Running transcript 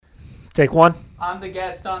Take one. I'm the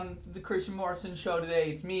guest on the Christian Morrison show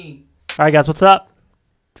today. It's me. All right, guys, what's up?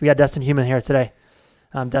 We got Destyn Humann here today.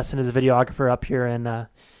 Destyn is a videographer up here and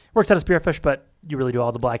works at a Spearfish, but you really do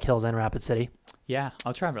all the Black Hills and Rapid City. Yeah,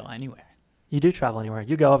 I'll travel anywhere. You do travel anywhere.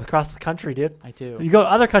 You go across the country, dude. I do. You go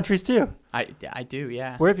other countries too. I do,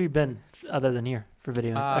 yeah. Where have you been other than here for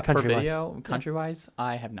video? Country-wise,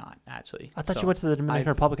 I have not, actually. I thought you went to the Dominican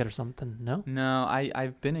Republic or something. No? No,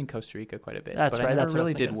 I've been in Costa Rica quite a bit. That's right. I That's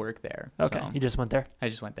really did work there. Okay, so you just went there? I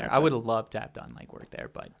just went there. That's I would have loved to have done work there,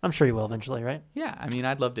 but I'm sure you will eventually, right? yeah, I mean,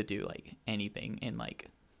 I'd love to do anything in like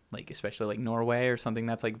especially Norway or something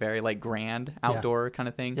that's very grand outdoor kind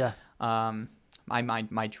of thing. Yeah.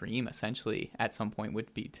 My dream essentially at some point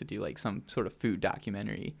would be to do some sort of food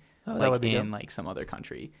documentary that would be in dope. Some other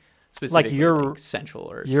country, specifically you're Central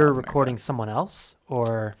or you're South recording America. someone else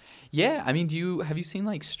or Yeah, I mean, have you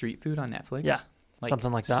seen street food on Netflix? Yeah,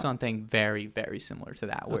 something like that. Something very, very similar to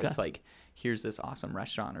that, where it's here's this awesome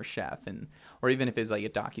restaurant or chef, or even if it's a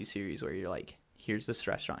docuseries where you're here's this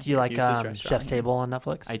restaurant. Do you like Chef's Table on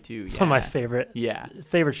Netflix? I do. It's yeah. one of my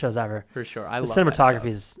favorite shows ever. For sure, the cinematography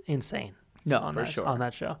is insane. No, on for sure. On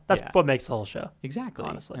that show. That's what makes the whole show. Exactly.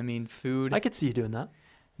 Honestly. I mean, food. I could see you doing that.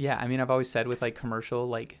 Yeah. I mean, I've always said with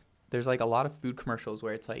commercial, there's a lot of food commercials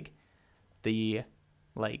where it's they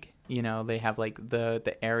have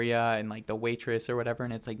the area and the waitress or whatever.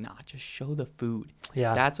 And it's nah, just show the food.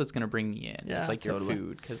 Yeah. That's what's going to bring me in. Yeah, it's your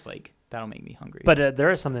food because that'll make me hungry. But there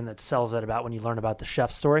is something that sells it about when you learn about the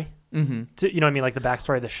chef's story. Mm-hmm. You know what I mean? Like the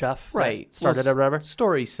backstory of the chef. Right. Started or whatever.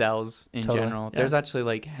 Story sells in general. Yeah. There's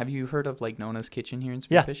actually have you heard of Nona's Kitchen here in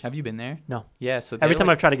Spearfish? Yeah. Have you been there? No. Yeah. So every time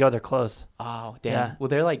I've tried to go, they're closed. Oh, damn. Yeah. Well,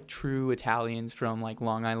 they're true Italians from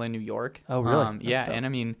Long Island, New York. Oh, really? Yeah. And I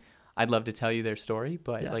mean, I'd love to tell you their story,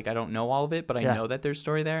 but I don't know all of it, but I know that there's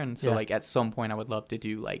story there. And so at some point I would love to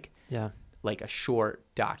do a short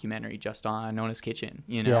documentary just on Nona's Kitchen,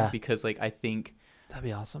 because I think that'd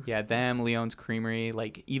be awesome. Yeah, them, Leon's Creamery,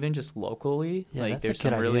 even just locally, there's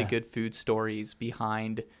some really good food stories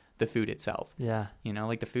behind the food itself. Yeah.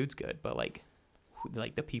 The food's good, but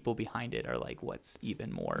the people behind it are what's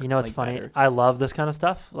even more. You know what's funny? Better. I love this kind of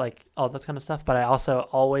stuff, all this kind of stuff, but I also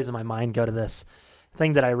always in my mind go to this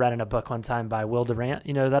thing that I read in a book one time by Will Durant.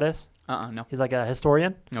 You know who that is? No. He's a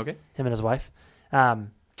historian. Okay. Him and his wife.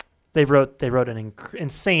 They wrote an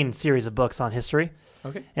insane series of books on history.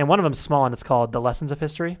 Okay. And one of them's small, and it's called The Lessons of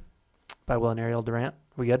History by Will and Ariel Durant.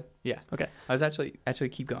 We good? Yeah. Okay. I was actually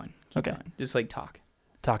keep going. Keep going. Just talk.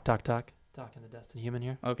 Talk. Talking to Destyn Humann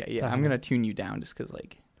here. Okay. Yeah. I'm going to tune you down just because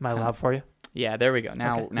Am I loud for you? Yeah. There we go.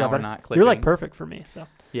 Now we're not clipping. You're perfect for me. So.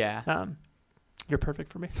 Yeah. You're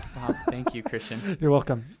perfect for me. Wow, thank you, Christian. You're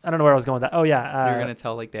welcome. I don't know where I was going with that. Oh, yeah. You're going to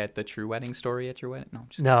tell the true wedding story at your wedding?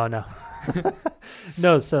 No.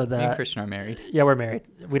 No, so me and Christian are married. Yeah, we're married.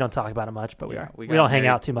 We don't talk about it much, but we are. We don't married, hang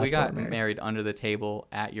out too much. We got married under the table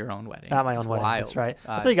at your own wedding. At my own wedding. Wild. That's right.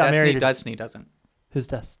 I thought you got married. Destiny doesn't. Who's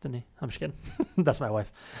Destiny? I'm just kidding. That's my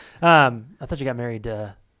wife. I thought you got married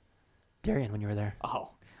to Darian when you were there. Oh.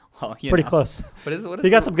 Well, pretty close. What is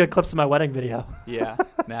you got some good clips of my wedding video. Yeah.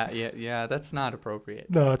 That's not appropriate.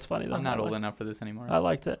 No, it's funny though. I'm not old enough for this anymore. I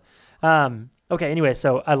liked it. Okay, anyway,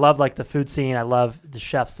 so I love the food scene. I love the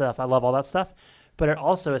chef stuff. I love all that stuff. But it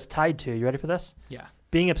also is tied to, you ready for this? Yeah.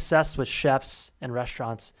 Being obsessed with chefs and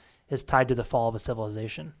restaurants is tied to the fall of a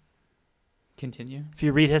civilization. Continue. If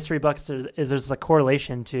you read history books, there's a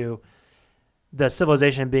correlation to the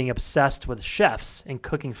civilization being obsessed with chefs and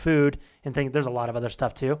cooking food and things. There's a lot of other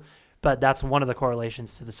stuff too, but that's one of the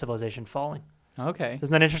correlations to the civilization falling. Okay.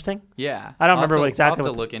 Isn't that interesting? Yeah. I don't remember exactly. I'll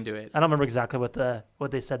have to look into it. I don't remember exactly what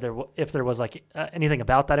they said there. If there was anything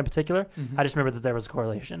about that in particular, I just remember that there was a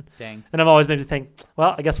correlation. Dang. And I've always made me think,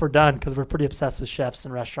 well, I guess we're done because we're pretty obsessed with chefs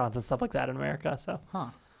and restaurants and stuff like that in America. So,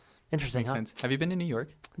 interesting. Makes sense. Have you been to New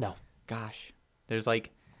York? No. Gosh, there's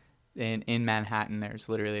in Manhattan, there's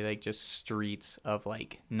literally just streets of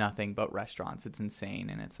nothing but restaurants. It's insane,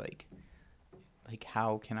 and it's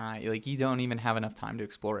how can I you don't even have enough time to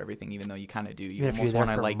explore everything, even though you kind of do. You almost want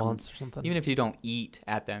to months or something. Even if you don't eat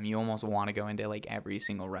at them, you almost want to go into every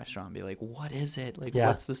single restaurant and be what is it? Yeah.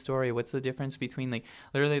 What's the story? What's the difference between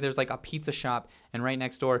literally there's a pizza shop and right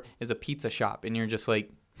next door is a pizza shop, and you're just well,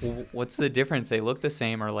 what's the difference? They look the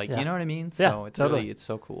same, or you know what I mean? So it's totally. It's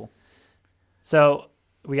so cool. So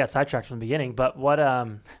we got sidetracked from the beginning, but what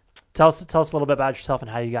tell us a little bit about yourself and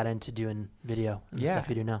how you got into doing video and the stuff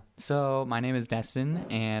you do now. So my name is Destyn,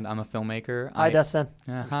 and I'm a filmmaker. Hi, Destyn.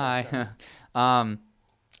 Hi.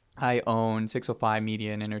 I own 605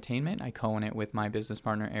 Media and Entertainment. I co-own it with my business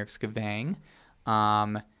partner Eric Scavang.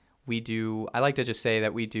 I like to just say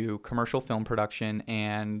that we do commercial film production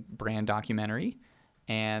and brand documentary.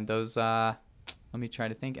 And those, let me try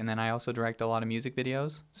to think. And then I also direct a lot of music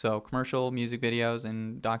videos. So commercial music videos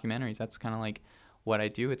and documentaries. That's kind of like what I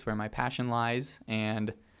do. It's where my passion lies.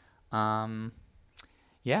 And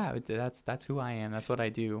yeah, that's who I am. That's what I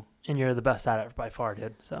do. And you're the best at it by far,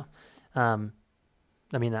 dude. So,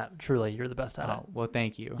 I mean that truly, you're the best at it. Well,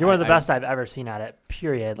 thank you. You're one of the best I've ever seen at it,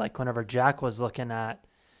 period. Like whenever Jack was looking at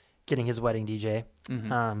getting his wedding DJ,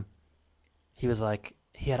 he was like,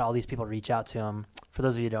 he had all these people reach out to him. For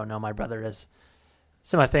those of you who don't know, my brother is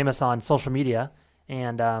semi-famous on social media,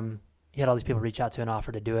 and he had all these people reach out to and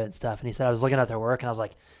offer to do it and stuff. And he said, I was looking at their work, and I was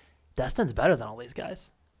like, Destyn's better than all these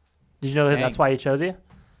guys. Did you know that that's why he chose you?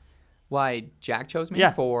 Why Jack chose me?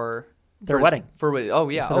 Yeah. For their wedding. Oh,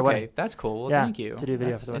 yeah. For their okay. wedding. That's cool. Well, yeah, thank you. To do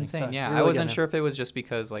video that's for the wedding. Insane. So yeah. really I wasn't sure if it was just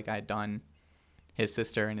because like I'd done his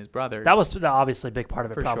sister and his brother. That was obviously a big part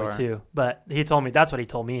of it, For probably sure. too. But he told me, that's what he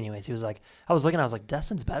told me anyways. He was like, I was looking, I was like,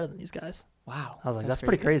 Destyn's better than these guys. Wow. I was like, that's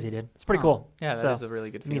pretty crazy, dude. It's pretty cool. Yeah, that is a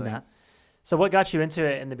really good feeling. Mean that. So what got you into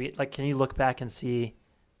it in the like, can you look back and see,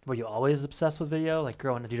 were you always obsessed with video? Like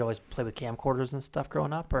growing up, did you always play with camcorders and stuff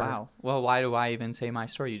growing up? Or? Wow. Well, why do I even say my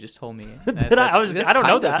story? You just told me. Did I? I don't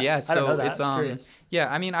know that. Yeah. I don't know So that. it's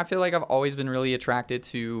yeah. I mean, I feel like I've always been really attracted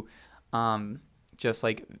to, just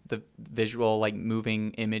like the visual, like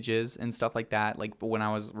moving images and stuff like that. Like when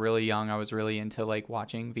I was really young, I was really into like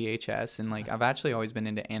watching VHS, and like I've actually always been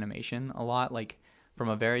into animation a lot. Like from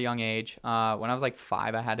a very young age. When I was like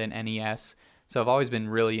 5, I had an NES, so I've always been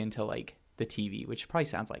really into like the TV, which probably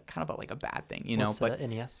sounds like kind of like a bad thing, you know. But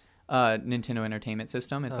NES, Nintendo Entertainment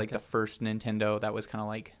System. It's like the first Nintendo that was kind of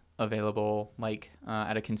like available like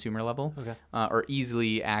at a consumer level, or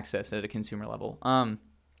easily accessed at a consumer level.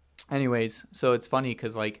 Anyways, so it's funny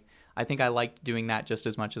because like I think I liked doing that just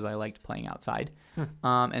as much as I liked playing outside.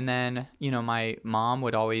 And then, you know, my mom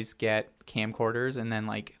would always get camcorders, and then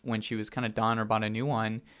like when she was kind of done or bought a new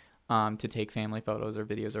one to take family photos or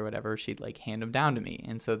videos or whatever, she'd like hand them down to me.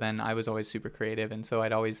 And so then I was always super creative, and so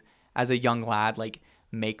I'd always, as a young lad, like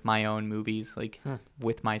make my own movies like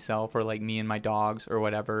with myself or like me and my dogs or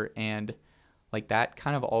whatever. And like that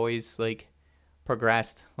kind of always like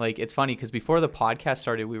progressed. Like it's funny because before the podcast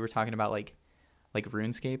started, we were talking about like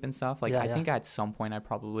RuneScape and stuff. Like I think at some point I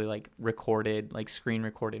probably like screen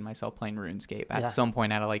recorded myself playing RuneScape at some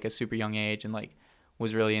point at like a super young age, and like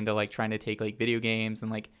was really into like trying to take like video games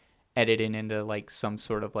and like edit it into like some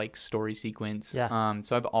sort of like story sequence. So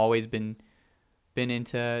I've always been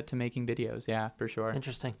into making videos. Yeah, for sure.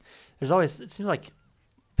 Interesting. There's always, it seems like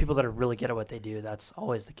people that are really good at what they do, that's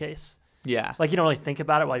always the case. Yeah. Like you don't really think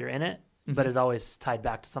about it while you're in it, but it's always tied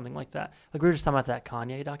back to something like that. Like we were just talking about that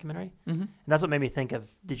Kanye documentary, and that's what made me think of,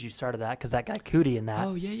 did you start that? Because that guy Cootie in that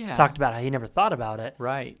talked about how he never thought about it,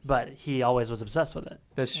 right? But he always was obsessed with it.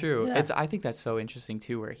 That's true. I think that's so interesting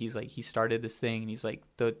too, where he's like, he started this thing, and he's like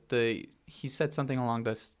he said something along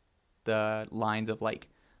the lines of like,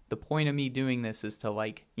 the point of me doing this is to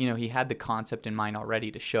like, you know, he had the concept in mind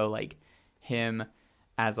already to show like him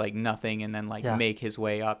as like nothing, and then like make his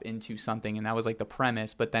way up into something, and that was like the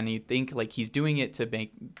premise. But then you think like he's doing it to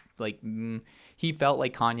make like he felt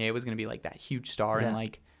like Kanye was gonna be like that huge star in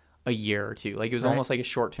like a year or two. Like it was almost like a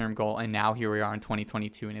short-term goal, and now here we are in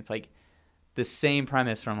 2022, and it's like the same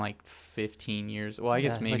premise from like 15 years. Well, I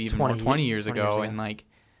guess maybe like even 20 years ago, and like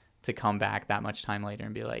to come back that much time later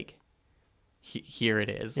and be like, here it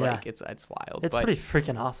is. Like it's wild. It's pretty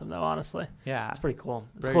freaking awesome though, honestly. Yeah, it's pretty cool.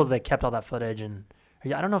 It's cool that they kept all that footage, and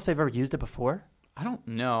I don't know if they've ever used it before. I don't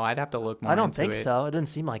know. I'd have to look more into it. I don't think so. It didn't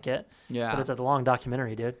seem like it. Yeah. But it's a long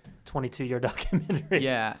documentary, dude. 22-year documentary.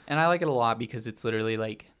 Yeah. And I like it a lot because it's literally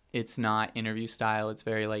like, it's not interview style. It's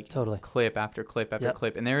very like clip after clip after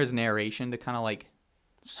clip. And there is narration to kind of like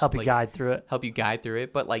help you guide through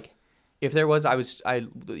it. But like, if there was, I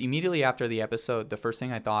immediately after the episode, the first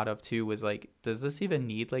thing I thought of too was like, does this even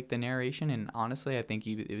need like the narration? And honestly, I think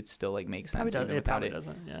it would still like make sense even without it.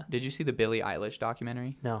 Doesn't. Yeah. Did you see the Billie Eilish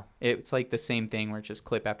documentary? No. It's like the same thing where it's just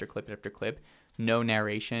clip after clip after clip, no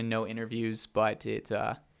narration, no interviews, but it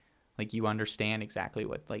like you understand exactly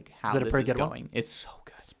what like how this is going. It's so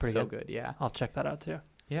good. It's pretty good. Yeah. I'll check that out too.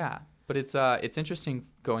 Yeah, but it's interesting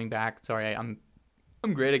going back. Sorry,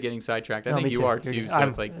 I'm great at getting sidetracked. I think you are too, so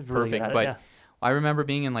it's like really perfect. But I remember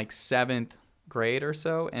being in like 7th grade or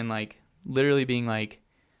so, and like literally being like,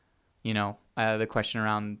 you know, the question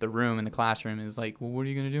around the room in the classroom is like, well, what are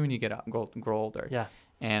you gonna do when you grow older? Yeah.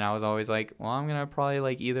 And I was always like, well, I'm gonna probably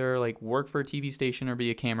like either like work for a TV station or be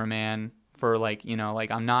a cameraman for like, you know, like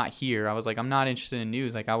I'm not here. I was like, I'm not interested in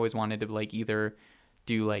news. Like I always wanted to like either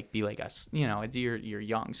do like be like a, you know, you're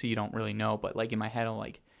young, so you don't really know, but like in my head I'm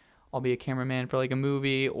like, I'll be a cameraman for like a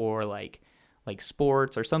movie, or like like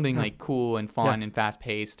sports or something like cool and fun and fast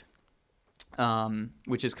paced.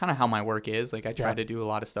 Which is kind of how my work is. Like I try to do a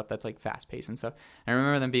lot of stuff that's like fast paced and stuff. I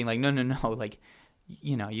remember them being like, no, like,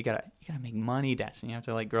 you know, you gotta make money, Destyn. You have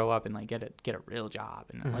to like grow up and like get a real job.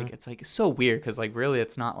 And like, it's like, it's so weird. Cause like really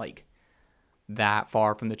it's not like that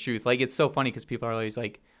far from the truth. Like it's so funny cause people are always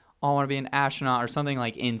like, oh, I want to be an astronaut or something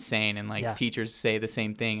like insane. And like teachers say the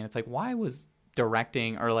same thing. And it's like, why was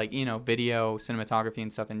directing or like, you know, video cinematography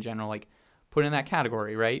and stuff in general, like put in that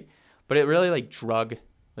category. Right. But it really like drug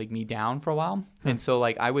like me down for a while. And so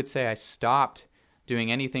like I would say I stopped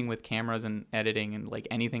doing anything with cameras and editing and like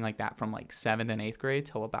anything like that from like 7th and 8th grade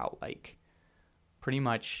till about like pretty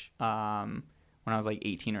much when I was like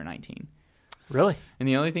 18 or 19. Really? And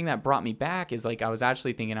the only thing that brought me back is like I was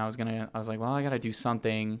actually thinking I was like, well, I gotta do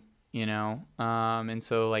something, you know. And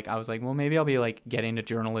so like I was like, well, maybe I'll be like get into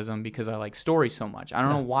journalism because I like stories so much. I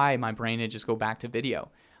don't know why my brain didn't just go back to video.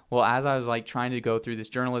 Well, as I was like trying to go through this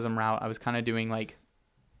journalism route, I was kind of doing like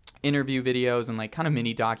interview videos and like kind of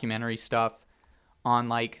mini documentary stuff on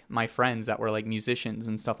like my friends that were like musicians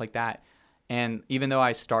and stuff like that. And even though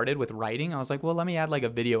I started with writing, I was like, well, let me add like a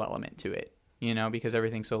video element to it, you know, because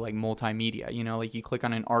everything's so like multimedia, you know, like you click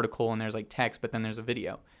on an article and there's like text, but then there's a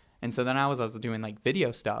video. And so then I was doing like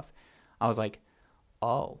video stuff. I was like,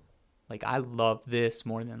 oh, like I love this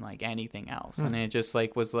more than like anything else. And it just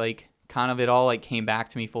like was like kind of it all like came back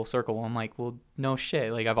to me full circle. I'm like, well, no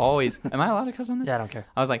shit. Like I've always, am I allowed to cuss on this? Yeah, I don't care.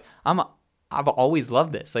 I was like, I've always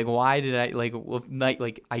loved this. Like, why did I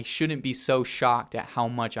like I shouldn't be so shocked at how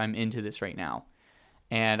much I'm into this right now.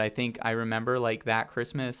 And I think I remember like that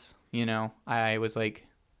Christmas, you know, I was like,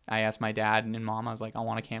 I asked my dad and mom, I was like, I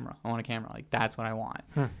want a camera. Like, that's what I want.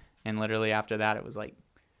 And literally after that, it was like,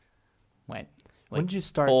 went like when did you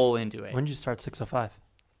start full into it. When did you start 605?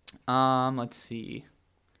 Let's see.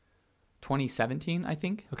 2017, I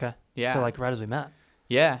think. Okay. Yeah. So like right as we met.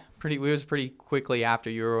 Yeah, it was pretty quickly after.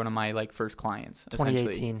 You were one of my like first clients.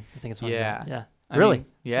 2018, I think it's when. Yeah. Yeah. I Really? mean,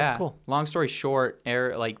 yeah. That's cool. Long story short,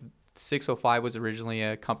 like 605 was originally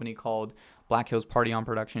a company called Black Hills Party On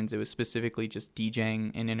Productions. It was specifically just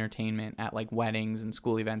DJing and entertainment at like weddings and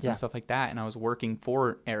school events and stuff like that. And I was working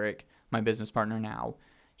for Eric, my business partner now.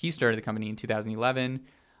 He started the company in 2011.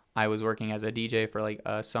 I was working as a DJ for like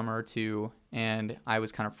a summer or two, and I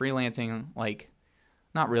was kind of freelancing, like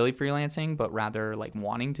not really freelancing, but rather like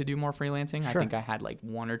wanting to do more freelancing. Sure. I think I had like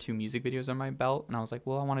 1 or 2 music videos on my belt, and I was like,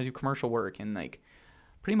 well, I want to do commercial work. And like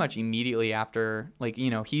pretty much immediately after, like, you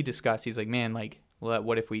know, he's like, man, like,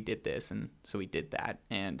 what if we did this? And so we did that.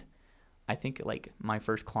 And I think like my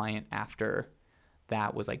first client after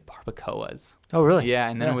that was like barbacoas. Oh, really? Yeah.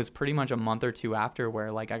 And then it was pretty much a month or 2 after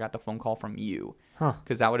where like I got the phone call from you.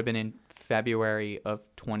 Because that would have been in February of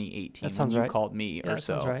 2018 that sounds when you right. called me or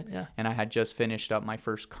so. That sounds right, yeah. And I had just finished up my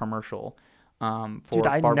first commercial for Dude,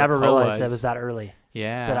 I barbacoas. never realized it was that early.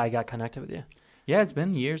 Yeah. That I got connected with you. Yeah, it's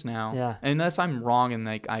been years now. Yeah. Unless I'm wrong and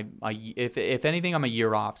like if anything, I'm a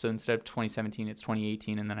year off. So instead of 2017, it's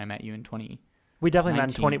 2018, and then I met you in 20. We definitely met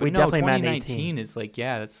in 20. We definitely met in 18. 2019 is like,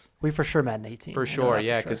 yeah, that's. We for sure met in 18. For sure,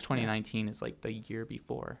 yeah, because 2019 is like the year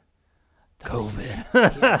before.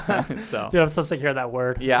 COVID. So. Dude, I'm so sick of hearing that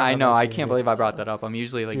word. Yeah, I know. I can't believe I brought that up. I'm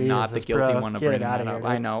usually like not the guilty one to bring that up. Dude.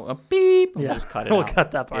 I know. A beep. We'll just cut it out. We'll cut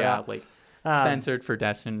that part out. Yeah, like censored for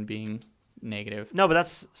Destyn being negative. No, but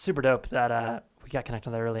that's super dope that we got connected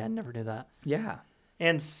that early. I never knew that. Yeah.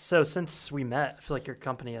 And so since we met, I feel like your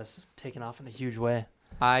company has taken off in a huge way.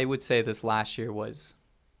 I would say this last year was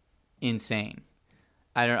insane.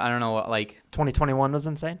 I don't know what, like 2021 was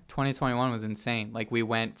insane. 2021 was insane. Like we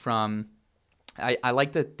went from I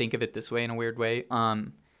like to think of it this way in a weird way.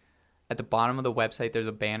 At the bottom of the website there's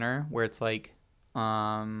a banner where it's like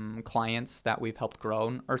clients that we've helped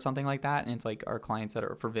grow or something like that, and it's like our clients that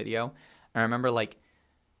are for video. I remember like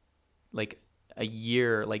a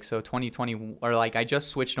year, like so 2020, or like I just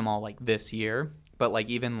switched them all like this year, but like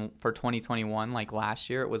even for 2021, like last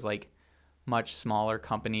year, it was like much smaller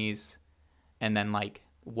companies, and then like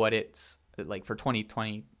what it's like for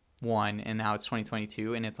 2021, and now it's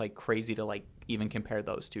 2022, and it's like crazy to like even compare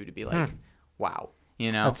those two to be like, wow, you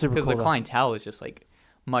know, because the clientele is just like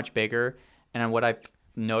much bigger. And what I've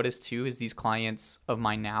noticed too is these clients of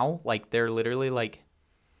mine now, like they're literally like,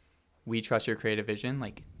 we trust your creative vision,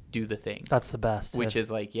 like do the thing. That's the best. Which is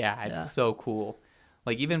like, it's so cool.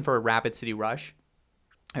 Like even for Rapid City Rush,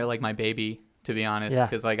 they're like my baby, to be honest,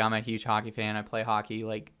 because like I'm a huge hockey fan. I play hockey,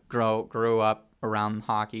 like grew up around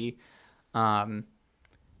hockey.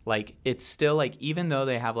 Like it's still like, even though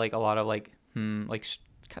they have like a lot of like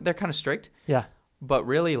they're kind of strict. Yeah. But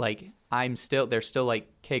really like they're still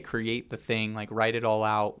like, okay, create the thing, like write it all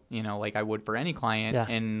out, you know, like I would for any client. Yeah.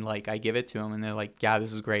 And like I give it to them and they're like, yeah,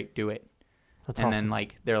 this is great, do it. That's and awesome. then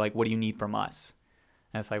like they're like, what do you need from us?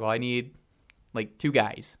 And it's like, well, I need like 2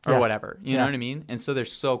 guys or whatever, you know what I mean? And so they're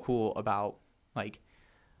so cool about like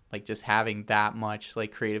just having that much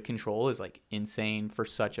like creative control is like insane for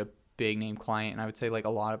such a big name client. And I would say like a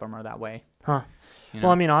lot of them are that way. Huh. You know?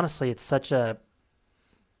 Well, I mean, honestly, it's such a,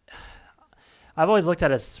 I've always looked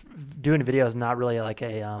at it as doing videos not really like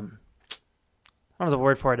a, I don't know the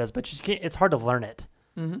word for it is, but just it's hard to learn it.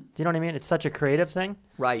 Mm-hmm. Do you know what I mean? It's such a creative thing.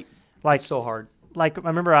 Right. Like, it's so hard. Like, I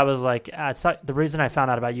remember I was like, the reason I found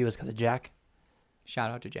out about you is because of Jack. Shout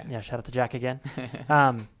out to Jack. Yeah, shout out to Jack again.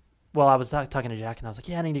 Well, I was talking to Jack, and I was like,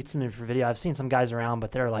 yeah, I need something for video. I've seen some guys around,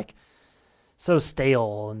 but they're like so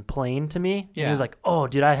stale and plain to me. Yeah. And he was like, oh,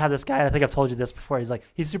 dude, I have this guy. I think I've told you this before. He's like,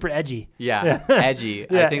 he's super edgy. Yeah, edgy.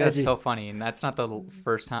 Yeah, I think that's edgy. so funny. And that's not the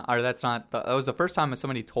first time, or that was the first time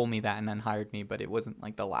somebody told me that and then hired me, but it wasn't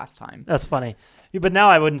like the last time. That's funny. But now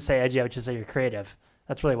I wouldn't say edgy. I would just say you're creative.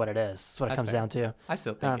 That's really what it is. That's what it That's comes fair. down to. I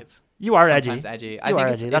still think it's You are edgy. sometimes edgy. I You think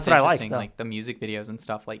are it's, edgy. it's That's what I like, interesting, though. like the music videos and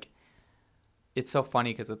stuff. Like, it's so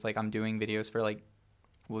funny because it's like I'm doing videos for like,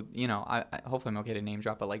 well, you know, I hopefully I'm okay to name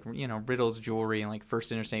drop, but like, you know, Riddle's Jewelry and like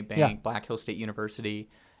First Interstate Bank, Black Hill State University.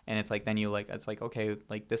 And it's like, then you like, it's like, okay,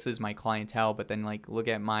 like this is my clientele. But then like, we looked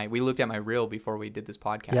at my reel before we did this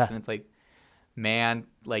podcast. Yeah. And it's like, man,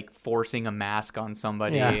 like forcing a mask on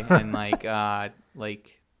somebody Yeah. and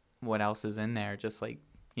like what else is in there? Just like,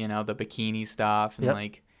 you know, the bikini stuff and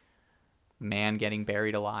like man getting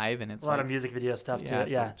buried alive. And it's A lot like, of music video stuff too.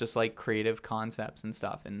 it's Yeah. like just like creative concepts and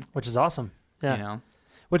stuff. And, Which is awesome. Yeah. you know,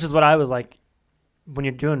 Which is what I was like, when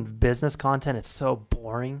you're doing business content, it's so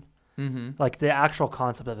boring. mm-hmm. Like the actual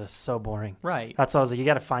concept of it is so boring. Right. That's why I was like, you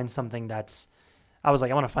got to find something I was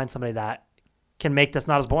like, I want to find somebody that can make this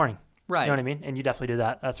not as boring. Right. You know what I mean? And you definitely do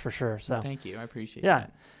that. That's for sure. So Thank you. I appreciate yeah.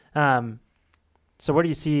 that. So where do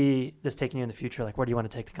you see this taking you in the future? Like, where do you want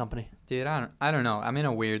to take the company? Dude, I don't know. I'm in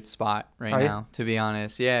a weird spot right Are you? now, to be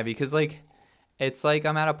honest. Yeah, because like it's like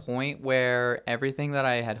I'm at a point where everything that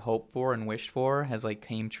I had hoped for and wished for has like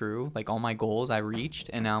came true. Like all my goals I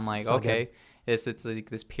reached, and now I'm like, So okay, it's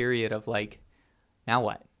like this period of like, now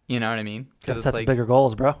what? You know what I mean? Because it's that's like bigger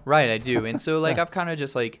goals, bro. right, I do. And so like Yeah. I've kind of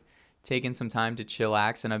just like taken some time to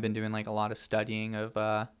chillax, and I've been doing like a lot of studying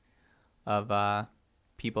of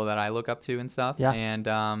people that I look up to and stuff. Yeah.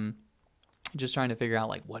 And just trying to figure out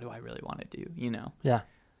like, what do I really want to do? You know? Yeah.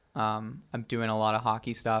 I'm doing a lot of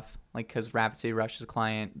hockey stuff, like because Rapid City Rush is a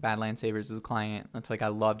client, Badland Sabres is a client. It's like I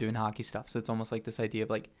love doing hockey stuff, so it's almost like this idea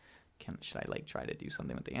of like, should I like try to do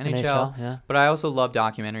something with the NHL? Yeah. But I also love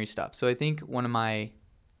documentary stuff. So I think one of my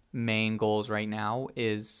main goals right now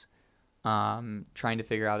is trying to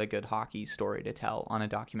figure out a good hockey story to tell on a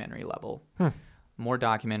documentary level. More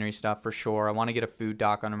documentary stuff for sure. I want to get a food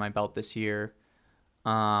doc under my belt this year.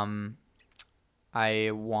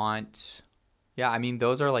 I want, I mean,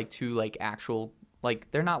 those are like 2 like actual,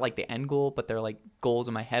 like they're not like the end goal, but they're like goals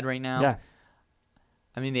in my head right now. Yeah.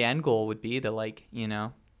 I mean, the end goal would be to like, you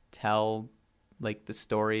know, tell like the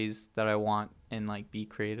stories that I want and like be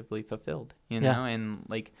creatively fulfilled, you know? Yeah. And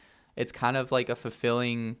like, it's kind of like a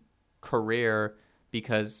fulfilling career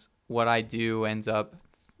because what I do ends up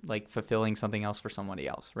like fulfilling something else for somebody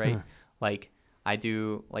else, right? Like I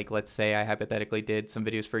do, like, let's say I hypothetically did some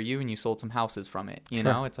videos for you and you sold some houses from it, you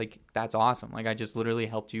know? It's like, that's awesome. Like I just literally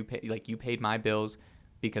helped you pay, like you paid my bills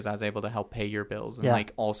because I was able to help pay your bills and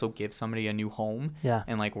like also give somebody a new home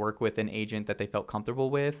and like work with an agent that they felt comfortable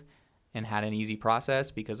with and had an easy process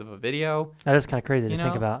because of a video. That is kind of crazy to You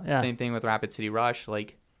think know? about. Yeah. Same thing with Rapid City Rush.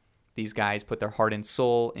 Like these guys put their heart and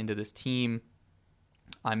soul into this team.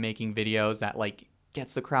 I'm making videos that like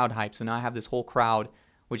gets the crowd hyped. So now I have this whole crowd,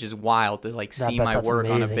 which is wild to like see my work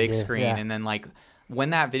on a big screen. Yeah. And then like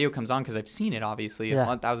when that video comes on, because I've seen it obviously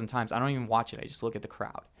 1,000 times, I don't even watch it. I just look at the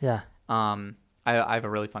crowd. Yeah. I have a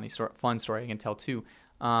really fun story I can tell too.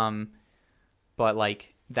 But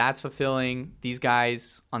like that's fulfilling. These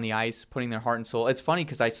guys on the ice putting their heart and soul. It's funny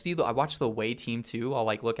because I watch the away team too. I'll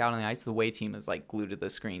like look out on the ice. The away team is like glued to the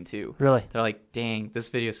screen too. Really? They're like, dang, this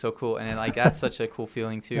video is so cool. And then, like that's such a cool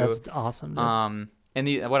feeling too. That's awesome. Dude. And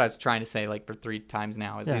what I was trying to say like for 3 times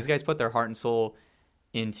now is these guys put their heart and soul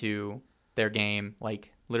into their game,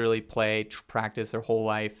 like literally play, practice their whole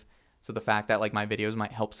life. So the fact that like my videos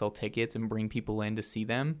might help sell tickets and bring people in to see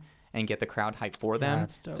them and get the crowd hyped for them.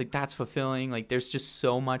 That's dope. It's like, that's fulfilling. Like there's just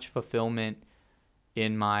so much fulfillment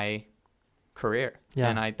in my career. Yeah.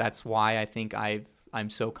 And that's why I think I'm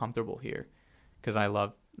so comfortable here because I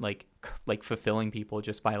love like fulfilling people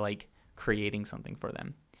just by like creating something for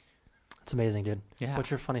them. That's amazing, dude. Yeah. What's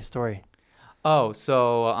your funny story? Oh,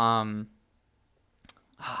 so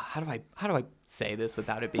how do I say this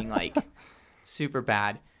without it being like super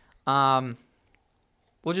bad?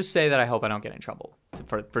 We'll just say that I hope I don't get in trouble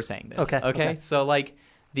for saying this. Okay. So like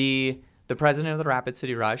the president of the Rapid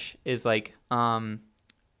City Rush is like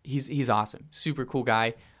he's awesome, super cool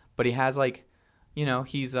guy, but he has like, you know,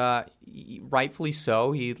 he's rightfully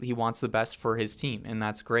so. He wants the best for his team, and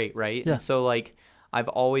that's great, right? Yeah. And so like I've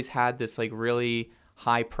always had this like really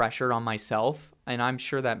high pressure on myself, and I'm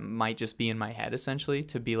sure that might just be in my head essentially,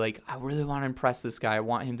 to be like, I really want to impress this guy. I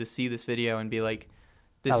want him to see this video and be like,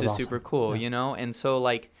 this is awesome. Super cool, you know? And so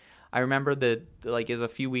like I remember it was a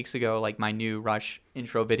few weeks ago, like my new Rush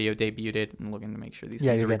intro video debuted. I'm looking to make sure these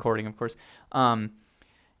things are recording, of course.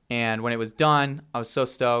 And when it was done, I was so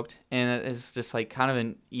stoked, and it's just like kind of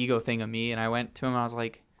an ego thing of me. And I went to him and I was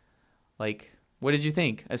like, what did you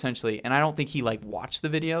think, essentially? And I don't think he like watched the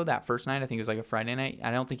video that first night. I think it was like a Friday night. I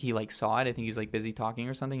don't think he like saw it. I think he was like busy talking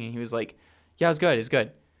or something. And he was like, yeah, it was good. It's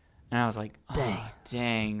good. And I was like,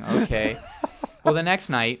 dang. Okay. Well, the next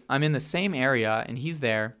night I'm in the same area and he's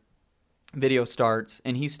there. Video starts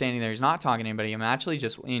and he's standing there. He's not talking to anybody. I'm actually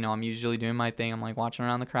just, I'm usually doing my thing. I'm like watching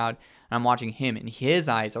around the crowd and I'm watching him, and his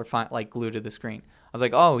eyes are like glued to the screen. I was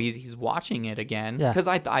like, oh, he's watching it again. Because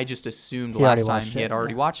I just assumed last time he had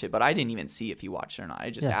already watched it, but I didn't even see if he watched it or not. I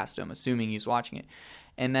just asked him, assuming he was watching it.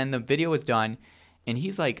 And then the video was done, and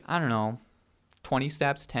he's like, I don't know, 10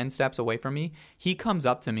 steps away from me. He comes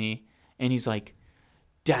up to me, and he's like,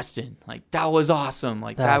 Destyn, like, that was awesome.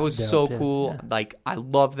 Like, that was dope, so cool. Yeah. Like, I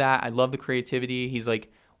love that. I love the creativity. He's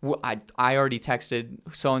like, I already texted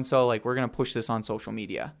so-and-so, like, we're going to push this on social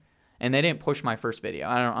media. And they didn't push my first video.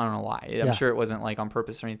 I don't know why. I'm sure it wasn't like on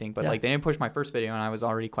purpose or anything, but like they didn't push my first video, and I was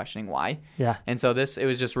already questioning why. Yeah. And so it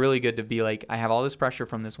was just really good to be like, I have all this pressure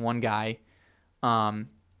from this one guy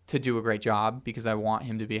to do a great job, because I want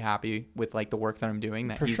him to be happy with like the work that I'm doing,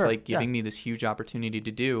 that he's like giving me this huge opportunity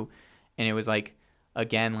to do. And it was like,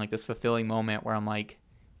 again, like this fulfilling moment where I'm like,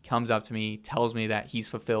 comes up to me, tells me that he's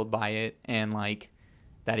fulfilled by it, and like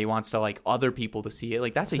that he wants to like other people to see it.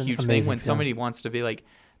 Like that's a huge thing when somebody wants to be like,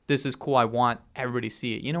 this is cool, I want everybody to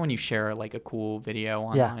see it. You know, when you share like a cool video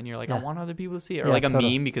online, you're like, I want other people to see it. Or like a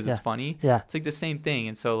meme because it's funny. Yeah. It's like the same thing.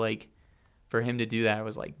 And so like for him to do that, it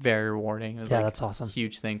was like very rewarding. It was like that's awesome. A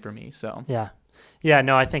huge thing for me. So yeah,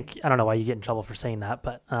 no, I don't know why you get in trouble for saying that,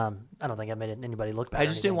 but I don't think I made anybody look bad. I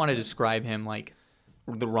just didn't want to describe him like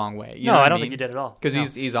the wrong way. You know I don't think you did at all. Because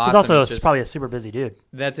he's awesome. He's also probably a super busy dude.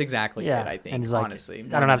 That's exactly it, I think, and he's like, honestly.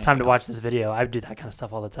 I don't have time to watch this video. I do that kind of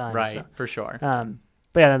stuff all the time. Right, so. For sure.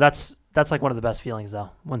 But yeah, that's like one of the best feelings, though,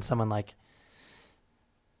 when someone like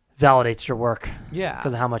validates your work. Yeah.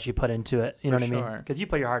 Because of how much you put into it. You know what I mean? Because you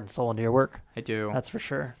put your heart and soul into your work. I do. That's for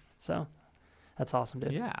sure. So that's awesome,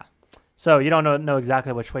 dude. Yeah. So you don't know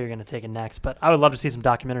exactly which way you're going to take it next, but I would love to see some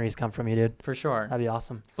documentaries come from you, dude. For sure. That'd be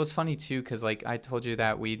awesome. Well, it's funny, too, because like I told you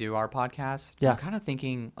that we do our podcast. Yeah. I'm kind of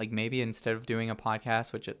thinking like maybe instead of doing a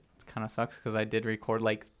podcast, which it kind of sucks because I did record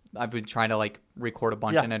like, I've been trying to like record a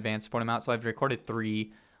bunch in advance to put them out. So I've recorded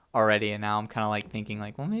 3 already, and now I'm kind of like thinking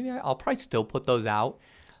like, well, maybe I'll probably still put those out.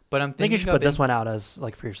 But I'm thinking, I think you should put this one out as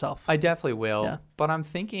like for yourself. I definitely will. Yeah. But I'm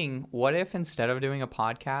thinking, what if instead of doing a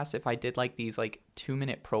podcast, if I did like these like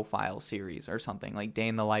 2-minute profile series or something, like day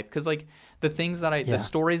in the life? Because like the things that the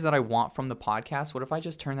stories that I want from the podcast, what if I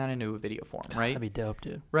just turn that into a video form, right? That'd be dope,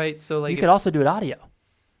 dude. Right. So like you could also do it audio.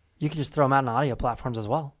 You could just throw them out on audio platforms as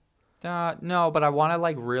well. No, but I want to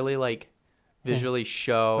like really like visually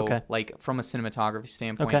show like from a cinematography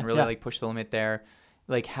standpoint, really like push the limit there.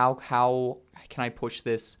 Like how can I push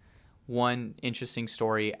this one interesting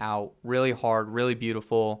story out really hard, really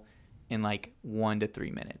beautiful in like 1 to 3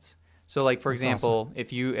 minutes. So like, for example,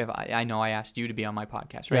 awesome. if I know I asked you to be on my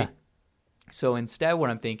podcast, right? Yeah. So instead what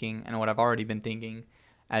I'm thinking, and what I've already been thinking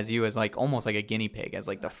as you, as like almost like a guinea pig as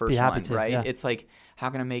like the first one, right? Yeah. It's like, how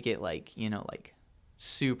can I make it like, like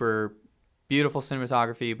super beautiful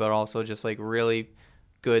cinematography, but also just like really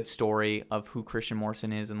good story of who Christian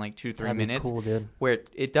Morrison is in like 2-3 minutes. Cool, dude. Where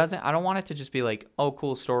it doesn't, I don't want it to just be like, oh,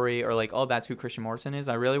 cool story, or like, oh, that's who Christian Morrison is.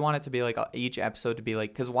 I really want it to be like each episode to be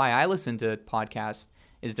like, because why I listen to podcasts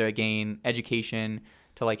is to gain education,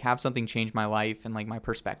 to like have something change my life and like my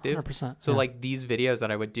perspective. 100%. So like these videos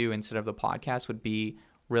that I would do instead of the podcast would be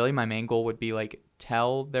really, my main goal would be like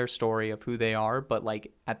tell their story of who they are, but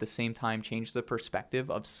like at the same time change the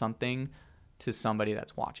perspective of something to somebody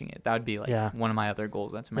that's watching it. That would be like one of my other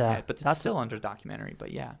goals that's in my head, but that's still under documentary,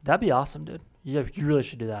 but yeah. That'd be awesome, dude. Yeah, you really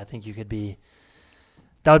should do that. I think you could be,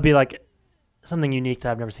 that would be like something unique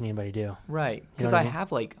that I've never seen anybody do. Right. You know Because what I I mean?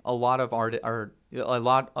 have like a lot of art, or a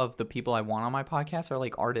lot of the people I want on my podcast are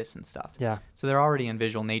like artists and stuff. Yeah. So they're already in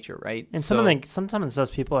visual nature, right? And so, sometimes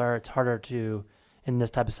those people it's harder to, in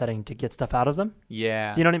this type of setting, to get stuff out of them.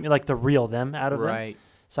 yeah. Do you know what I mean? Like the real them out of them. Right.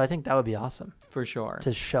 So I think that would be awesome For sure.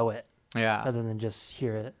 to show it Yeah. rather than just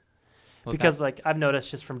hear it. Well, Because like I've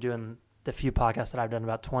noticed just from doing the few podcasts that I've done,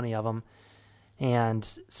 about 20 of them, and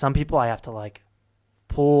some people I have to like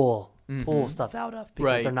pull stuff out of because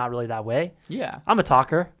Right. they're not really that way. Yeah. I'm a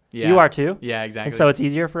talker. Yeah. You are too. Yeah, exactly. And so it's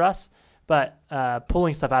easier for us. But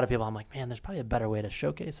pulling stuff out of people, I'm like, man, there's probably a better way to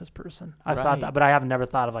showcase this person. I've thought Right. that, but I have never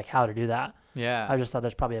thought of like how to do that. yeah. I just thought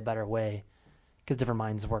there's probably a better way because different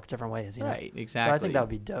minds work different ways, you know? Right. Exactly. So I think that would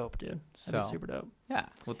be dope, dude. That'd be So, super dope. yeah.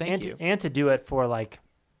 Well, thank you. And to do it for like,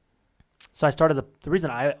 so I started the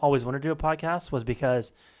reason I always wanted to do a podcast was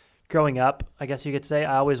because growing up, I guess you could say,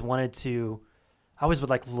 I always would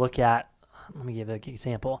like look at, let me give an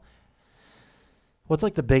example. What's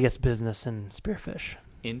like the biggest business in spearfish?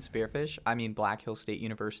 In Spearfish, I mean Black Hill State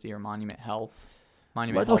University or Monument Health.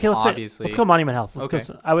 Let's Obviously. go Monument Health. Okay.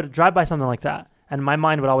 I would drive by something like that, and my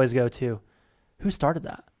mind would always go to, who started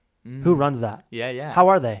that? Who runs that? Yeah, yeah. How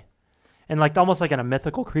are they? And like almost like in a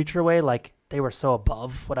mythical creature way, like they were so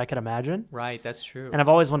above what I could imagine. Right, that's true. And I've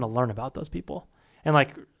always wanted to learn about those people, and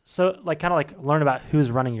like so like kind of like learn about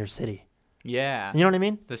who's running your city. Yeah. You know what I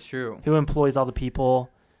mean? That's true. Who employs all the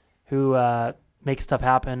people, who makes stuff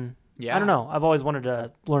happen. Yeah. I don't know. I've always wanted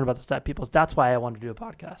to learn about those type of people. That's why I wanted to do a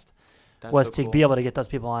podcast. That's Was so to cool. be able to get those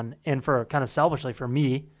people on, and for kind of selfishly for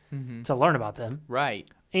me to learn about them. Right.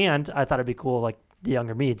 And I thought it'd be cool, like the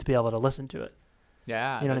younger me, to be able to listen to it.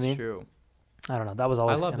 Yeah, You know what I that's mean? true. I don't know. That was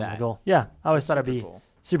always love kind of that. the goal. Yeah, I always That's thought it'd super be cool.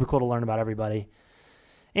 super cool to learn about everybody,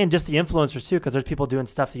 and just the influencers too, because there's people doing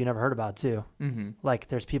stuff that you never heard about too. Mm-hmm. Like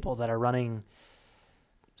there's people that are running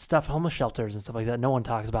stuff, homeless shelters and stuff like that. No one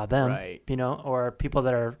talks about them, Right. you know, or people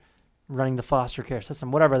that are running the foster care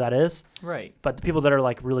system, whatever that is. Right. But the people that are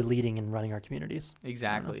like really leading and running our communities.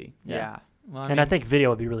 Exactly. Yeah. Yeah. Well, And I think video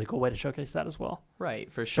would be a really cool way to showcase that as well.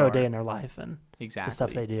 right, for Show sure. a day in their life and Exactly. the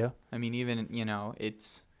stuff they do. I mean, even,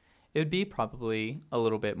 it would be probably a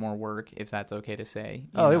little bit more work, if that's okay to say.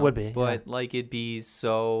 Oh, it would be, But like it'd be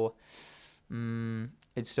so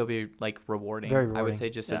it'd still be like rewarding. Very I would rewarding, say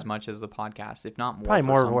just yeah. as much as the podcast, if not more. Probably for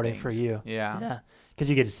more some rewarding things. for you. Yeah. Yeah. Because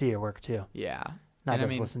you get to see your work too, Yeah. not And I just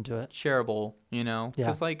mean, listen to it. shareable, Yeah.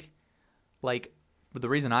 because like the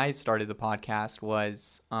reason I started the podcast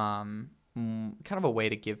was kind of a way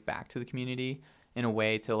to give back to the community, in a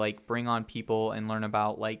way to like bring on people and learn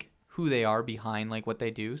about like who they are behind like what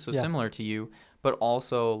they do. So Yeah. similar to you, but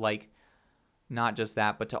also like not just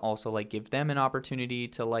that, but to also like give them an opportunity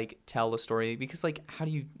to like tell a story, because like how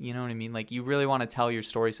do you know what I mean? Like you really want to tell your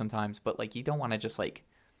story sometimes, but like you don't want to just like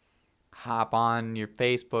hop on your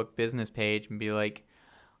Facebook business page and be like,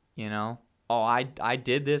 oh, I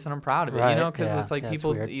did this and I'm proud of it, Right, because yeah, it's like yeah, it's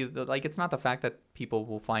people weird. like, it's not the fact that people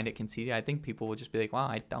will find it conceited. I think people will just be like, wow,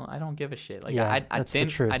 I don't give a shit. Like Yeah, I that's the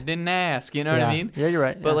didn't truth. I didn't ask, you know what Yeah. I mean? Yeah, you're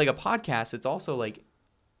right. But yeah. like a podcast, it's also like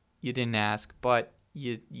you didn't ask, but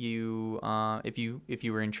you if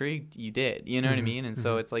you were intrigued, you did. You know what I mean? And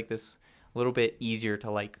so it's like this little bit easier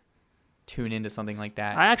to like tune into something like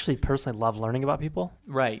that. I actually personally love learning about people.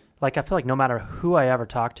 Right. Like I feel like no matter who I ever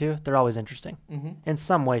talk to, they're always interesting in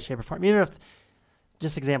some way, shape, or form. Even if,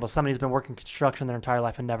 just example, somebody's been working construction their entire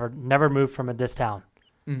life and never moved from this town,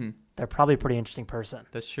 they're probably a pretty interesting person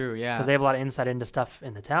That's true. Yeah. because they have a lot of insight into stuff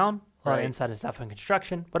in the town, a lot of Right. insight into stuff in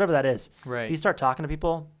construction, whatever that is. If you Right. start talking to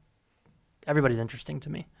people, everybody's interesting to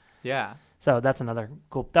me. Yeah. So that's another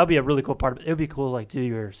cool. That would be a really cool part of it. It would be cool to like do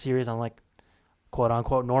your series on like quote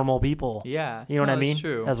unquote normal people. Yeah. You know what No, I mean? That's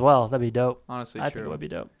true. As well. That'd be dope. Honestly, I true. think it would be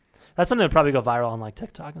dope. That's something that would probably go viral on like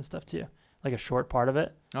TikTok and stuff too. Like a short part of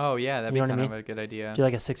it. Oh yeah, that'd You be know what I kind of mean? a good idea. Do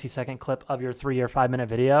like a 60-second clip of your 3 or 5 minute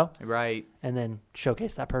video Right. and then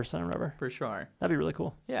showcase that person or whatever. For sure. That'd be really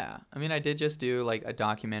cool. Yeah. I mean, I did just do like a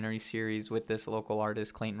documentary series with this local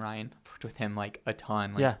artist, Clayton Ryan. Worked with him like a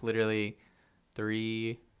ton. Like Yeah. literally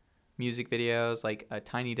 3 music videos, like a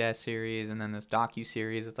Tiny Desk series, and then this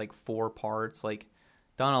docu-series. It's like 4 parts. Like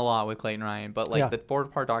done a lot with Clayton Ryan. But like Yeah. the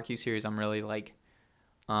 4-part docu-series I'm really like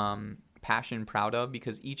passion proud of,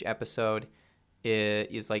 because each episode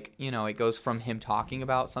is like, it goes from him talking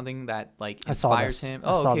about something that like I saw inspires this. him. I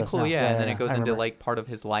Oh, saw okay, this cool. now. Yeah. Yeah, And then yeah, it goes I into remember. like part of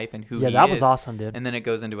his life and who Yeah, he that is. was awesome, dude. And then it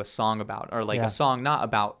goes into a song about, or like Yeah. a song not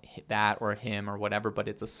about that or him or whatever, but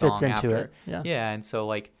it's a song Fits into after. it. Yeah. Yeah, and so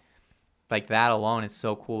like that alone is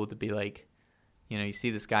so cool to be like, you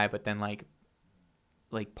see this guy, but then like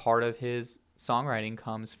part of his songwriting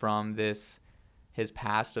comes from this his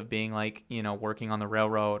past of being like, you know, working on the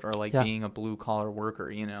railroad or like being a blue collar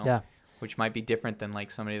worker, you know, which might be different than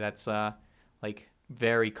like somebody that's like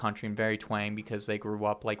very country and very twang because they grew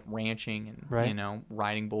up like ranching and, you know,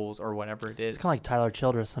 riding bulls or whatever it is. It's kind of like Tyler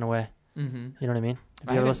Childress in a way. Mm-hmm. You know what I mean?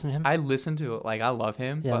 Have you ever listened to him? I listened to it. Like, I love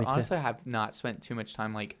him. Yeah, but honestly, I have not spent too much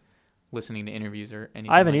time like listening to interviews or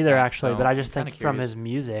anything. I haven't like either, that, actually, so but I just I'm think kinda from his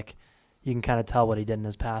music, you can kind of tell what he did in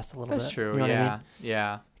his past a little bit. That's true. You know what I mean?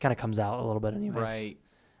 Yeah. It kind of comes out a little bit anyways. Right.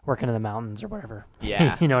 Working in the mountains or whatever.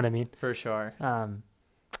 Yeah. You know what I mean? For sure.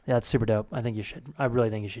 Yeah, it's super dope. I think you should. I really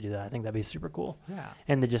think you should do that. I think that'd be super cool. Yeah.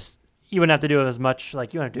 And you wouldn't have to do it as much.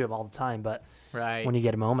 Like, you wouldn't have to do them all the time, but right. when you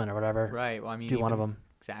get a moment or whatever, right. Well, I mean, do one of them.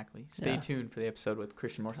 Exactly. Stay tuned for the episode with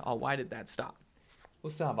Christian Morse. Oh, why did that stop?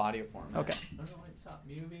 We'll still have audio for him. Okay. No, wait, stop.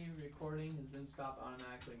 Movie recording has been stopped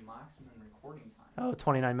automatically. Maximum recording time. Oh,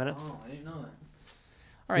 29 minutes. Oh, I didn't know that. All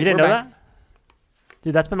right, you didn't know back. that?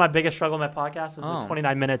 Dude, that's been my biggest struggle in my podcast is the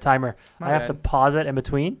 29-minute timer. I have to pause it in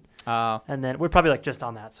between. And then we're probably like just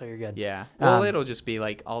on that, so you're good. Yeah. Well, it'll just be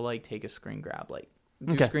like, I'll like take a screen grab, like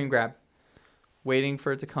do screen grab. Waiting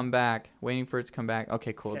for it to come back.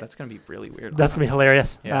 Okay, cool. That's going to be really weird. That's going to be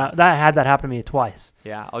hilarious. Yeah. I had that happen to me twice.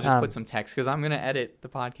 Yeah, I'll just put some text because I'm going to edit the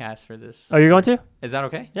podcast for this. Oh, you're going to? Is that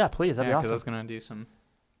okay? Yeah, please. That'd be awesome. Because I was going to do some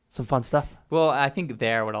fun stuff. Well, I think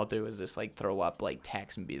what I'll do is just like throw up like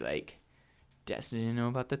text and be like, Destyn didn't know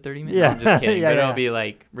about the 30 minutes. Yeah. I'm just kidding. But it'll be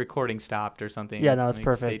like recording stopped or something. Yeah, no, it's like,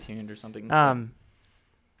 perfect. Stay tuned or something.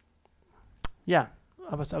 Yeah.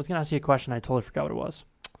 I was going to ask you a question. I totally forgot what it was.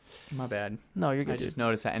 My bad. No, you're good. I just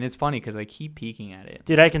noticed that. And it's funny because I keep peeking at it.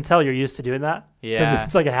 Dude, I can tell you're used to doing that. Yeah. Because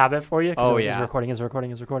it's like a habit for you. Oh, yeah. Is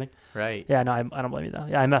recording. Right. Yeah, no, I don't blame you though.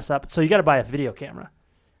 Yeah, I messed up. So you got to buy a video camera,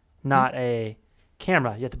 not a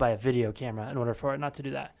camera. You have to buy a video camera in order for it not to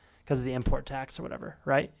do that because of the import tax or whatever,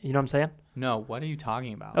 right? You know what I'm saying? No, what are you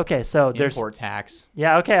talking about? Okay, so there's import tax.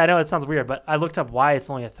 Yeah, okay, I know it sounds weird, but I looked up why it's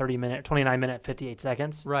only a 29-minute, 58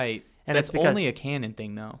 seconds. Right. And that's it's because, only a Canon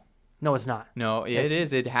thing, though. No, it's not. No, it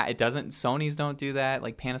is. It doesn't. Sony's don't do that.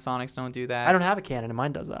 Like Panasonics don't do that. I don't have a Canon, and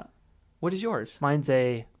mine does that. What is yours? Mine's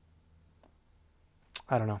I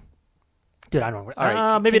don't know. Dude, I don't know. All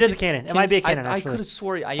right, maybe it is a Canon. It might be a Canon, I actually. could have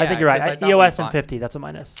swore. Yeah, I think you're right. EOS M50, that's what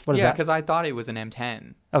mine is. What is that? Yeah, because I thought it was an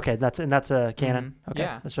M10. Okay, that's a Canon. Mm-hmm. Okay,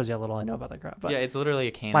 yeah. That shows you how little I know about that crap. But yeah, it's literally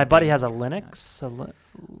a Canon. My buddy has a Linux.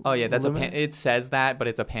 Oh yeah, that's it says that, but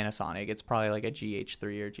it's a Panasonic. It's probably like a GH3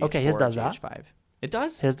 or GH4 okay, his does or GH5. That. It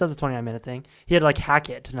does? His does a 29-minute thing. He had to like hack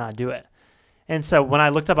it to not do it. And so when I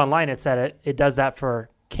looked up online, it said it does that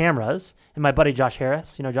for cameras. And my buddy Josh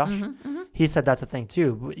Harris, you know Josh? Mm-hmm. He said that's a thing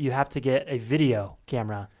too. You have to get a video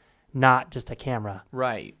camera, not just a camera.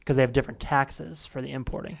 Right. Because they have different taxes for the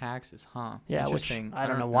importing. Taxes, huh? Yeah, interesting. Which I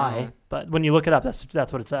don't know why. But when you look it up, that's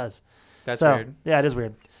what it says. That's weird. Yeah, it is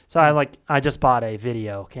weird. So I just bought a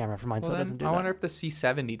video camera for mine, so it doesn't do that. I wonder if the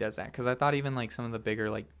C70 does that, because I thought even like some of the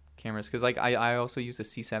bigger like cameras, because like I also use the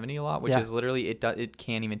C70 a lot, which is literally it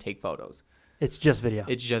can't even take photos. It's just video.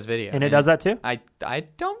 And it does that too? I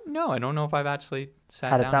don't know. I don't know if I've actually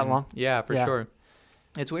had it that long. Yeah, for sure.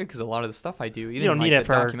 It's weird because a lot of the stuff I do, even you don't need like it the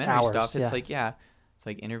for documentary hours, stuff, it's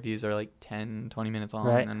like interviews are like 10, 20 minutes long,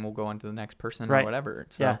 and then we'll go on to the next person or whatever.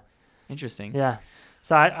 So interesting. Yeah.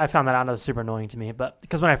 So I found that out, and it was super annoying to me. But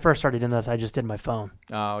because when I first started doing this, I just did my phone.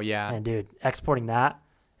 Oh, yeah. And, dude, exporting that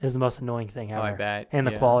is the most annoying thing ever. Oh, I bet. And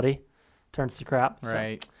the quality turns to crap.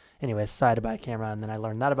 Right. So, anyways, so I had to buy a camera, and then I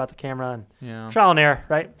learned that about the camera. And trial and error,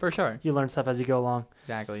 right? For sure. You learn stuff as you go along.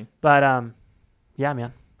 Exactly. But, yeah,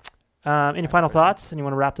 man. Any final thoughts? And you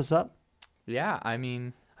want to wrap this up? Yeah, I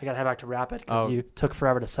mean... I got to head back to wrap it because you took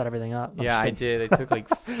forever to set everything up. Yeah, I did. It took like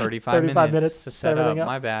 35 minutes to set everything up.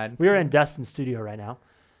 My bad. We are in Destyn's studio right now.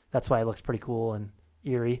 That's why it looks pretty cool and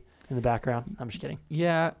eerie in the background. I'm just kidding.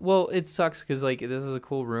 Yeah, well, it sucks because like this is a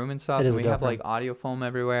cool room and stuff. And we have like audio foam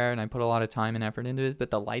everywhere, and I put a lot of time and effort into it. But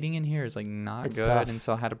the lighting in here is like not good, tough. And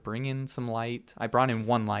so I had to bring in some light. I brought in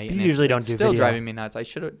one light, and you usually don't do still video. Driving me nuts. I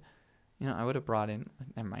should have. I would have brought in.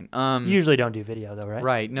 Never mind. You usually don't do video though, right?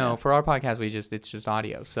 Right. No, for our podcast, it's just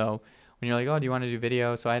audio. So when you're like, oh, do you want to do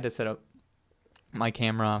video? So I had to set up my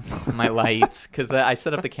camera, my lights, because I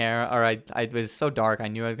set up the camera, or it was so dark, I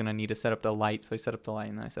knew I was going to need to set up the light, so I set up the light,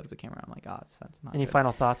 and then I set up the camera. I'm like, that's not Any good.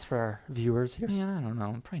 final thoughts for our viewers here? Man, I don't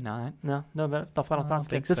know. Probably not. No final thoughts.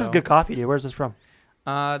 This so. is good coffee, dude. Where's this from?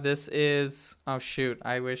 This is, oh shoot,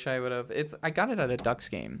 I wish I would have, I got it at a Ducks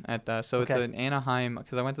game it's an Anaheim,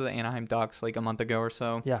 because I went to the Anaheim Ducks like a month ago or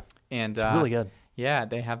so. Yeah. And it's really good. Yeah,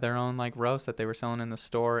 they have their own like roast that they were selling in the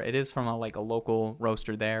store. It is from a local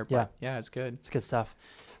roaster there. But yeah, it's good. It's good stuff.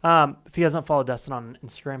 If you guys don't follow Destyn on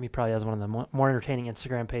Instagram, he probably has one of the more entertaining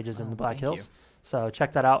Instagram pages in the Black Hills. So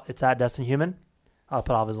check that out. It's at Destyn Humann. I'll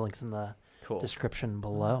put all of his links in the Cool. description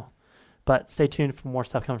below. But stay tuned for more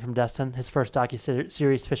stuff coming from Destyn. His first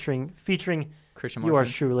docu-series featuring Christian yours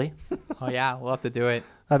Morrison. truly. Oh, yeah. We'll have to do it.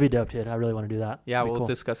 That'd be dope, dude. I really want to do that. Yeah, That'd be we'll cool.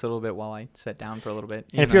 discuss a little bit while I sit down for a little bit.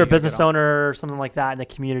 And if you're a business owner or something like that in the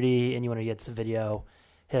community and you want to get some video,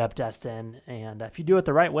 hit up Destyn. And if you do it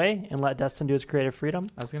the right way and let Destyn do its creative freedom,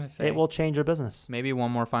 I was going to say, it will change your business. maybe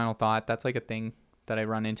one more final thought. That's like a thing that I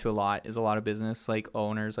run into a lot is a lot of business like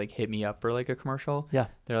owners like hit me up for like a commercial. Yeah.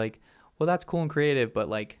 They're like, well, that's cool and creative, but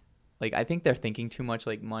like I think they're thinking too much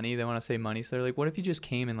like money. They want to say money. So they're like, what if you just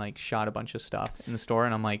came and like shot a bunch of stuff in the store?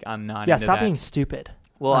 And I'm like, I'm not into Stop that. being stupid.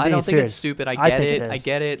 Well, I'm I being don't think serious. it's stupid. I I get think it. it I is.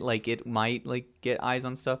 get it. Like it might like get eyes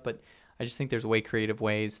on stuff, but I just think there's way creative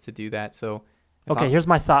ways to do that. So Okay, here's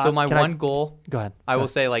my thought. So my Can one goal, Go ahead. I will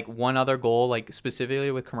say like one other goal, like specifically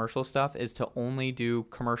with commercial stuff, is to only do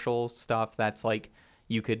commercial stuff that's like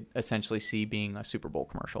you could essentially see being a Super Bowl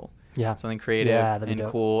commercial. Yeah. Something creative that'd be and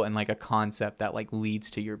dope. cool and like a concept that like leads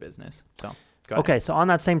to your business. So go ahead. Okay, so on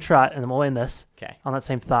that same trot, and then we'll end this. Okay. On that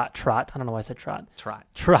same thought, trot. I don't know why I said trot. Trot.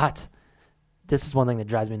 Trot. This is one thing that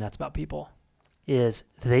drives me nuts about people, is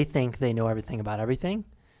they think they know everything about everything,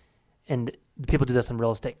 and people do this in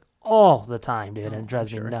real estate all the time, dude, and it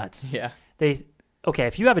drives me nuts. Yeah. Okay,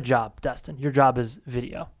 if you have a job, Destyn, your job is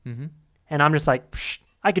video, Mm-hmm. and I'm just like, psh,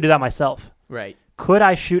 I could do that myself. Right. Could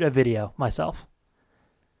I shoot a video myself?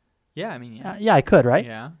 Yeah. I mean, yeah. Yeah, I could, right?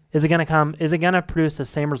 Yeah. Is it gonna produce the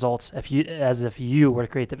same results as if you were to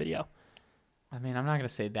create the video? I mean, I'm not gonna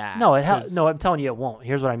say that. No, No. I'm telling you, it won't.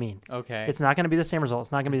 Here's what I mean. Okay. It's not going to be the same result.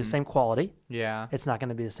 It's not going to be the same quality. Yeah. It's not going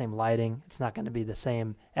to be the same lighting. It's not going to be the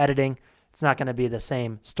same editing. It's not going to be the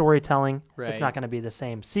same storytelling. Right. It's not going to be the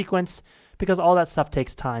same sequence, because all that stuff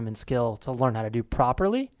takes time and skill to learn how to do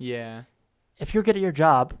properly. Yeah. If you're good at your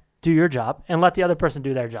job, do your job and let the other person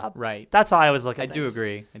do their job. Right. That's how I always look at I things. do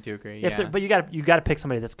agree. Yeah. But you got to pick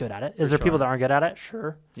somebody that's good at it. Is For there people sure. that aren't good at it?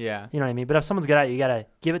 Sure. Yeah. You know what I mean? But if someone's good at it, you got to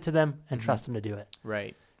give it to them and Mhm. trust them to do it.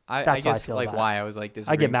 Right. I That's how I guess feel like about why I was like I get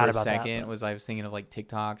disagreeing mad for a about that, second but- was I was thinking of like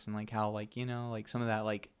TikToks and like how like like some of that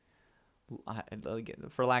like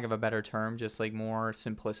for lack of a better term, just like more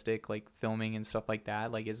simplistic like filming and stuff like that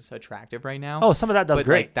like is attractive right now. Oh, some of that does but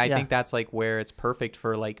great. Like, I think that's like where it's perfect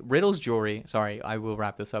for like Riddle's jewelry. Sorry, I will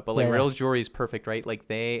wrap this up. But like Yeah. Riddle's jewelry is perfect, right? Like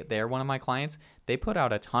they're one of my clients. They put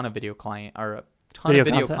out a ton of video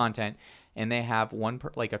content, and they have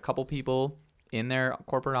like a couple people in their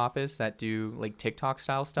corporate office that do like TikTok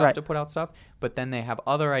style stuff Right. to put out stuff. But then they have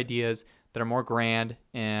other ideas that are more grand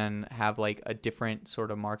and have like a different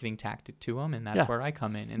sort of marketing tactic to them, and that's Yeah. where I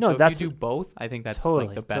come in. And No, so if that's you do both, I think that's totally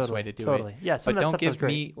like the best way to do it. Yeah, some But of that don't stuff does give great.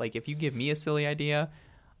 me like if you give me a silly idea,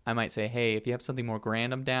 I might say, hey, if you have something more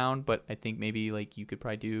grand, I'm down. But I think maybe like you could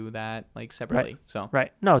probably do that like separately. So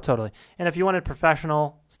Right. No, totally. And if you wanted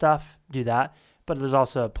professional stuff, do that. But there's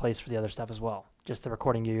also a place for the other stuff as well. Just the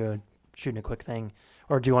recording you and shooting a quick thing.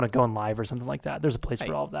 Or do you want to go in live or something like that? There's a place for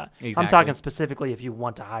Right. all of that. Exactly. I'm talking specifically if you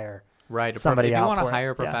want to hire. right, somebody if you out want to for it.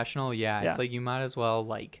 hire a Yeah. professional, yeah, Yeah. it's like you might as well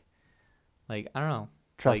like I don't know,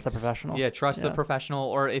 Trust like, the professional. Yeah, trust the Yeah. professional.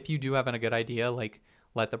 Or if you do have a good idea, like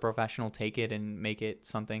let the professional take it and make it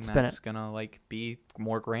something Spin that's gonna like be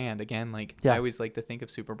more grand. Again, like Yeah. I always like to think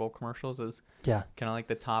of Super Bowl commercials as Yeah. kind of like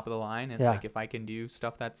the top of the line. And Yeah. like if I can do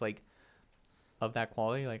stuff that's like of that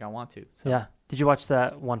quality, like I want to. So. Yeah. Did you watch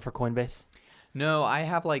that one for Coinbase? No, I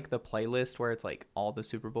have like the playlist where it's like all the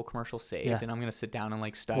Super Bowl commercials saved, Yeah. and I'm gonna sit down and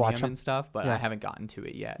like study Watch them 'em. and stuff. But Yeah. I haven't gotten to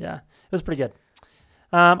it yet. Yeah. It was pretty good.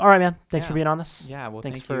 All right, man. Thanks for Yeah. being on this. Yeah. Well,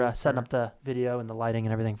 Thanks thank for you setting up the video and the lighting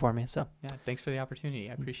and everything for me. So Yeah. Thanks for the opportunity.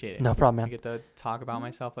 I appreciate it. no problem, I man. get to talk about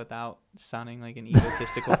myself without sounding like an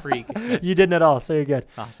egotistical freak. You didn't at all, so you're good.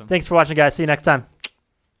 Awesome. Thanks for watching, guys. See you next time.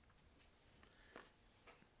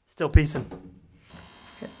 Still peacing.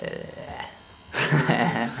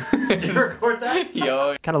 Did you record that?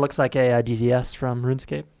 Yo. Kind of looks like a DDS from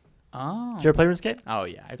RuneScape. Oh. Did you ever play RuneScape? Oh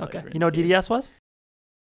yeah. I played Okay. You know what RuneScape. DDS was?